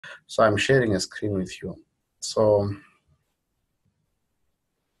So I'm sharing a screen with you. So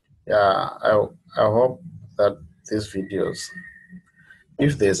yeah, I hope that these videos,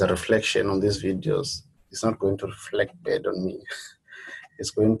 if there's a reflection on these videos, it's not going to reflect bad on me.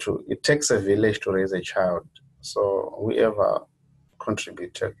 It takes a village to raise a child. So whoever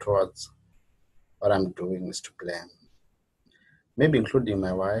contributed towards what I'm doing is to blame. Maybe including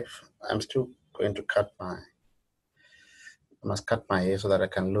my wife. I'm still going to I must cut my hair so that I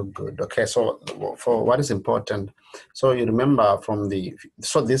can look good. Okay, so for what is important, so you remember from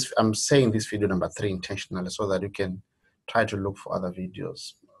I'm saying this video number 3 intentionally so that you can try to look for other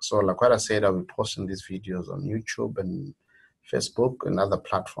videos. So like what I said, I'll be posting these videos on YouTube and Facebook and other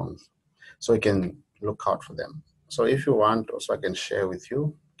platforms. So you can look out for them. So if you want, also I can share with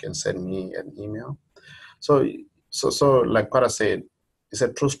you, you can send me an email. So like what I said, it's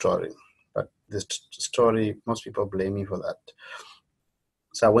a true story. But this story, most people blame me for that.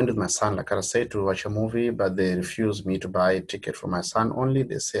 So I went with my son, like I said, to watch a movie, but they refused me to buy a ticket for my son only.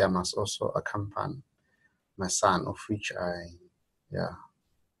 They say I must also accompany my son, of which I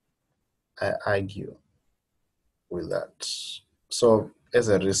argue with that. So as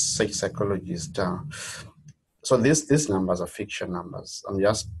a research psychologist, so these numbers are fiction numbers. I'm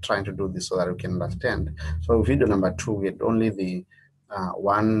just trying to do this so that we can understand. So video number 2, we had only the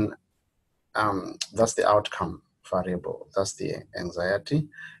one, that's the outcome variable, that's the anxiety,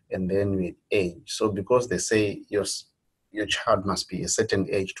 and then with age. So because they say your child must be a certain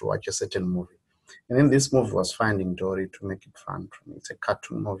age to watch a certain movie. And then this movie was Finding Dory to make it fun for me. It's a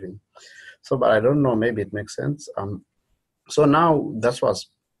cartoon movie. So, but I don't know, maybe it makes sense. So now that was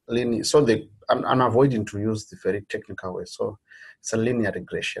linear. So I'm avoiding to use the very technical way. So it's a linear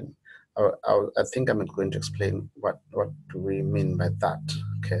regression. I think I'm going to explain what do we mean by that.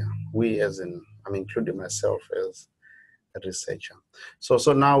 Okay, we as in, I'm including myself as a researcher. So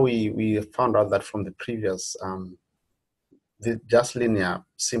now we found out that from the previous just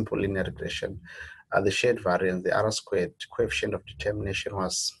simple linear regression, the shared variance, the R-squared coefficient of determination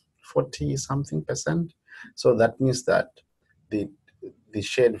was 40 something percent. So that means that the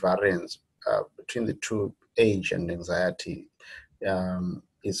shared variance between the two, age and anxiety,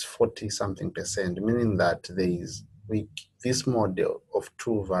 is 40 something percent, meaning that this model of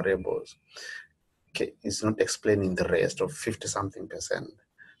two variables is not explaining the rest of 50 something percent.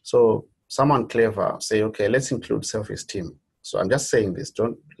 So someone clever say, okay, let's include self-esteem. So I'm just saying this,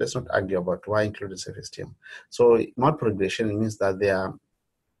 let's not argue about why include self-esteem. So multiple regression means that there are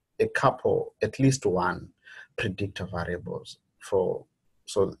a couple, at least one predictor variables so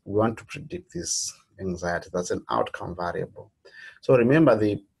we want to predict this anxiety. That's an outcome variable. So remember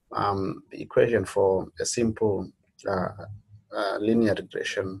the equation for a simple linear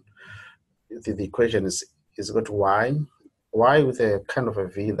regression. The equation is equal to y with a kind of a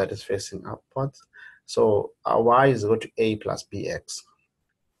v that is facing upwards. So y is equal to a plus bx.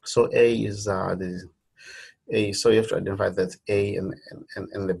 So a is a, so you have to identify that a and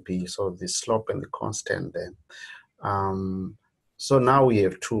the b, so the slope and the constant there. So now we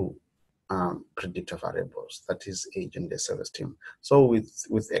have two predictor variables, that is age and the self-esteem. So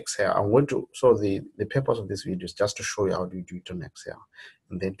with Excel, I'm going to, so the purpose of this video is just to show you how to do it on Excel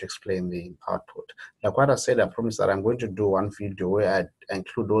and then to explain the output. Like what I said, I promised that I'm going to do one video where I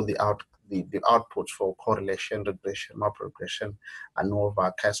include all the outputs for correlation, regression, multiple regression,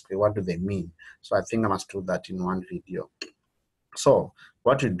 ANOVA, chi-square. What do they mean? So I think I must do that in one video. So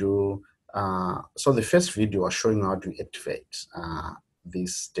what you do, so the first video was showing how to activate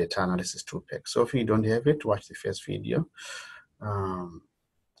this data analysis toolpack. So if you don't have it, watch the first video.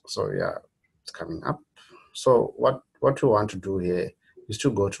 So yeah, it's coming up. So what you want to do here is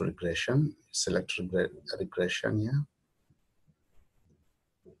to go to regression, select regression here.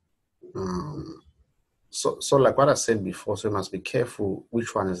 So like what I said before, so you must be careful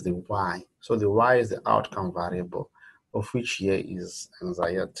which one is the y. So the y is the outcome variable, of which here is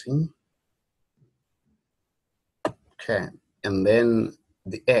anxiety. Okay, and then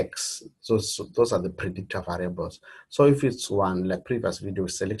the x, so those are the predictor variables. So if it's one, like previous video, we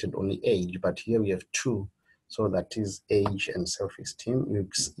selected only age, but here we have two. So that is age and self-esteem.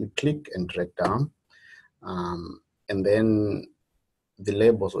 You click and drag down, and then the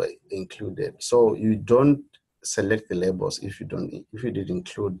labels were included. So you don't select the labels if you did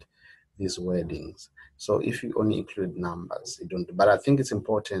include these wordings. So if you only include numbers, you don't. But I think it's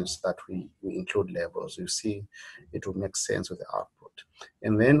important that we include labels. You see, it will make sense with the output.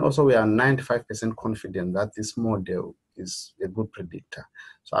 And then also we are 95% confident that this model is a good predictor.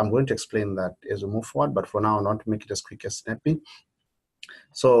 So I'm going to explain that as we move forward, but for now, not to make it as quick as snappy.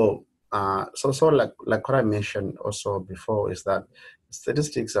 So like what I mentioned also before is that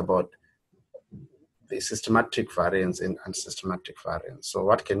statistics about the systematic variance and unsystematic variance. So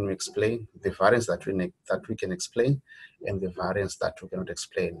what can we explain? The variance that we can explain, and the variance that we cannot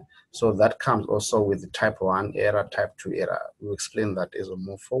explain. So that comes also with the type 1 error, type 2 error. We'll explain that as we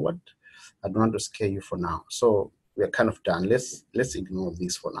move forward. I don't want to scare you for now. So we're kind of done. Let's ignore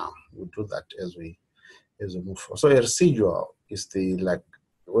this for now. We'll do that as we move forward. So a residual is the, like,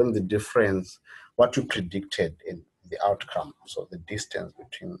 when the difference, what you predicted in the outcome, so the distance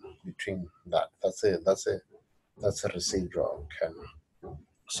between that, that's a residual. Okay,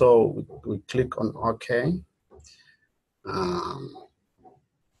 so we click on OK.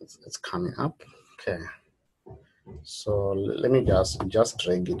 It's coming up. Okay, so let me just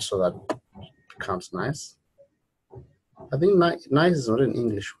drag it so that it becomes nice. I think nice is not an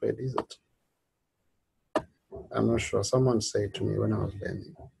English word, is it? I'm not sure. Someone said to me when I was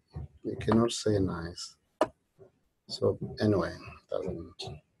learning, you cannot say nice. So anyway, doesn't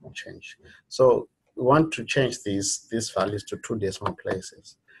change. So we want to change these values to 2 decimal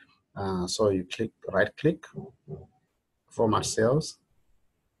places. So you right click, format cells.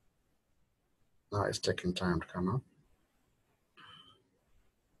 Now it's taking time to come up.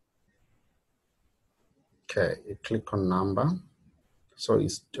 Okay, you click on number. So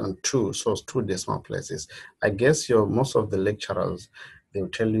it's on 2, so it's 2 decimal places. I guess most of the lecturers, they'll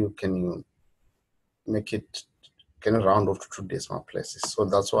tell you, can you make it, can you round off to 2 decimal places? So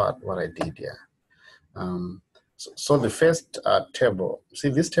that's what I did here. So the first table, see,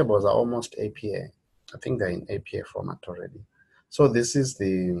 these tables are almost APA. I think they're in APA format already. So this is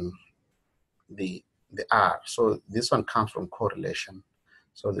the R. So this one comes from correlation.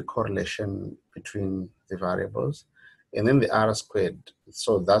 So the correlation between the variables, and then the R squared.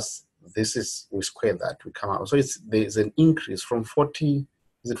 So we square that, we come out. So there's an increase from 44%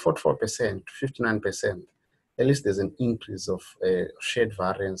 to 59%. At least there's an increase of shared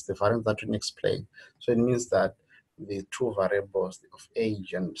variance, the variance that we can explain. So it means that the 2 variables of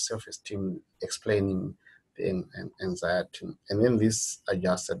age and self-esteem explaining the anxiety. And then this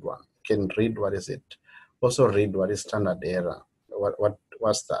adjusted one can read, what is it? Also read what is standard error.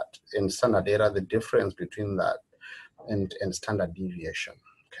 What's that? In standard error, the difference between that and standard deviation.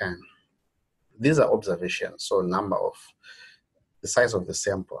 Okay. These are observations, so number of the size of the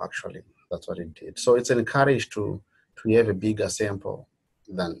sample, actually. That's what it did. So it's encouraged to have a bigger sample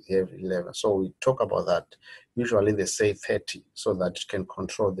than you have 11. So we talk about that. Usually they say 30, so that you can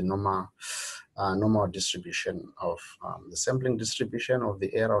control the normal distribution of the sampling distribution of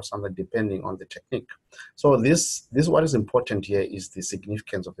the error or something, depending on the technique. So this what is important here is the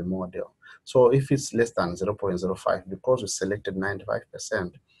significance of the model. So if it's less than 0.05, because we selected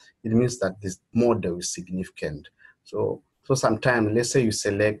 95%, it means that this model is significant. So sometimes, let's say you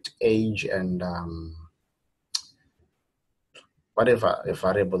select age and whatever a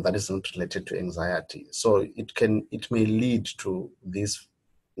variable that is not related to anxiety. So it may lead to this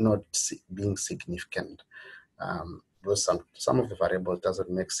not being significant, because some of the variables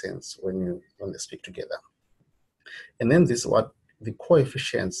doesn't make sense when they speak together. And then this is what the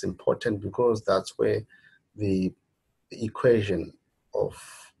coefficient is important, because that's where the equation of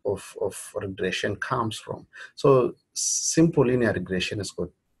regression comes from. So simple linear regression is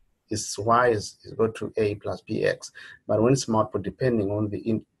good. Y is equal to a plus bx, but when it's multiple, depending on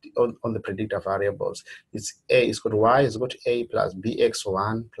the predictor variables, it's a is equal to y is equal to a plus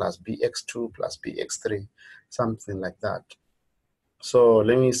bx1 plus bx2 plus bx3, something like that. So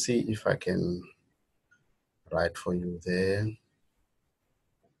let me see if I can write for you there.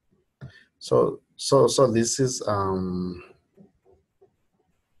 So this is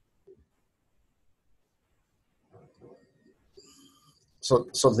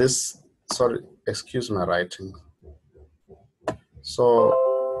so this, sorry, excuse my writing. So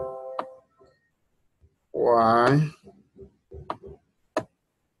y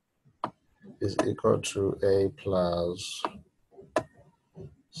is equal to a plus,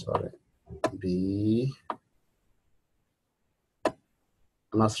 sorry, b. I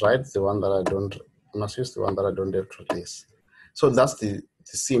must write the one that I don't, I must use the one that I don't have to replace. So that's the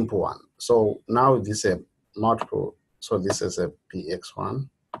simple one. So now this is a multiple. So this is a px1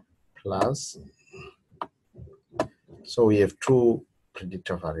 plus. So we have 2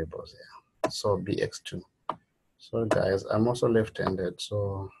 predictor variables here. So bx2. So guys, I'm also left-handed,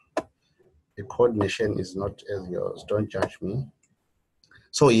 so the coordination is not as yours. Don't judge me.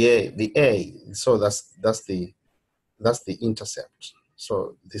 So yeah, the a. So that's the intercept.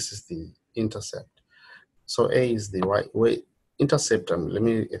 So this is the intercept. So a is the y intercept. Let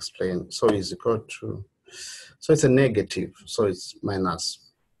me explain. So is equal to, so it's a negative. So it's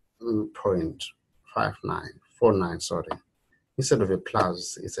minus 0.5949. Sorry, instead of a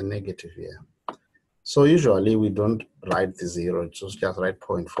plus, it's a negative here. So usually we don't write the 0, just write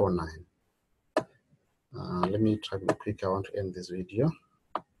 0.49. Let me try to be quick. I want to end this video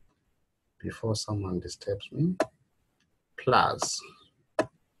before someone disturbs me. Plus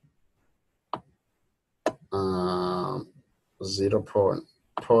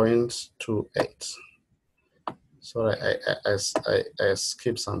 0.28. Sorry, I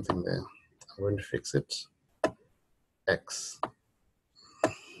skipped something there. I'm going to fix it. X.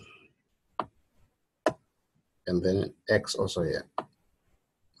 And then X also here.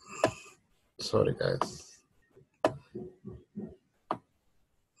 Sorry, guys.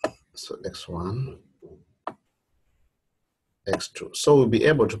 So X1, X2. So we'll be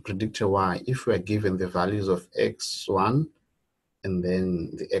able to predict a Y if we are given the values of X1 and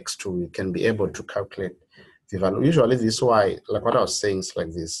then the X2. We can be able to calculate the value. Usually this Y, like what I was saying, is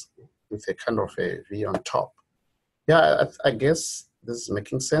like this, with a kind of a V on top. Yeah, I guess this is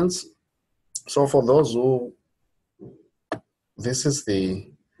making sense. So for those who, this is the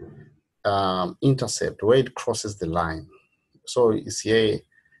intercept where it crosses the line. So it's here,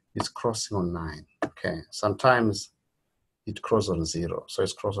 it's crossing on 9. Okay, sometimes it crosses on 0, so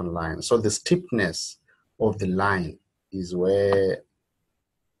it's crossed on line. So the steepness of the line is where,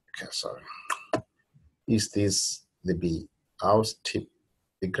 okay, sorry, is this the B? How steep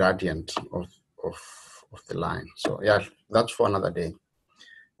the gradient of the line? So yeah, that's for another day.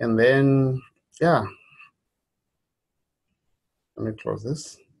 And then, yeah, let me close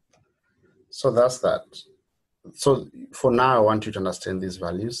this. So that's that. So for now, I want you to understand these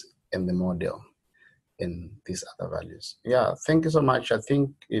values and the model and these other values. Yeah, thank you so much. I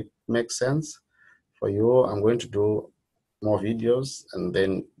think it makes sense for you. I'm going to do more videos and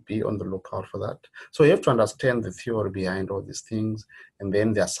then be on the lookout for that. So you have to understand the theory behind all these things and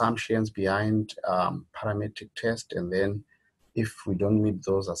then the assumptions behind parametric test. And then if we don't meet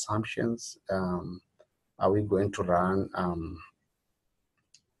those assumptions, are we going to run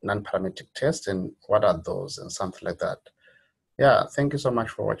non-parametric tests, and what are those, and something like that. Yeah, thank you so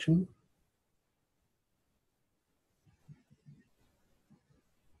much for watching.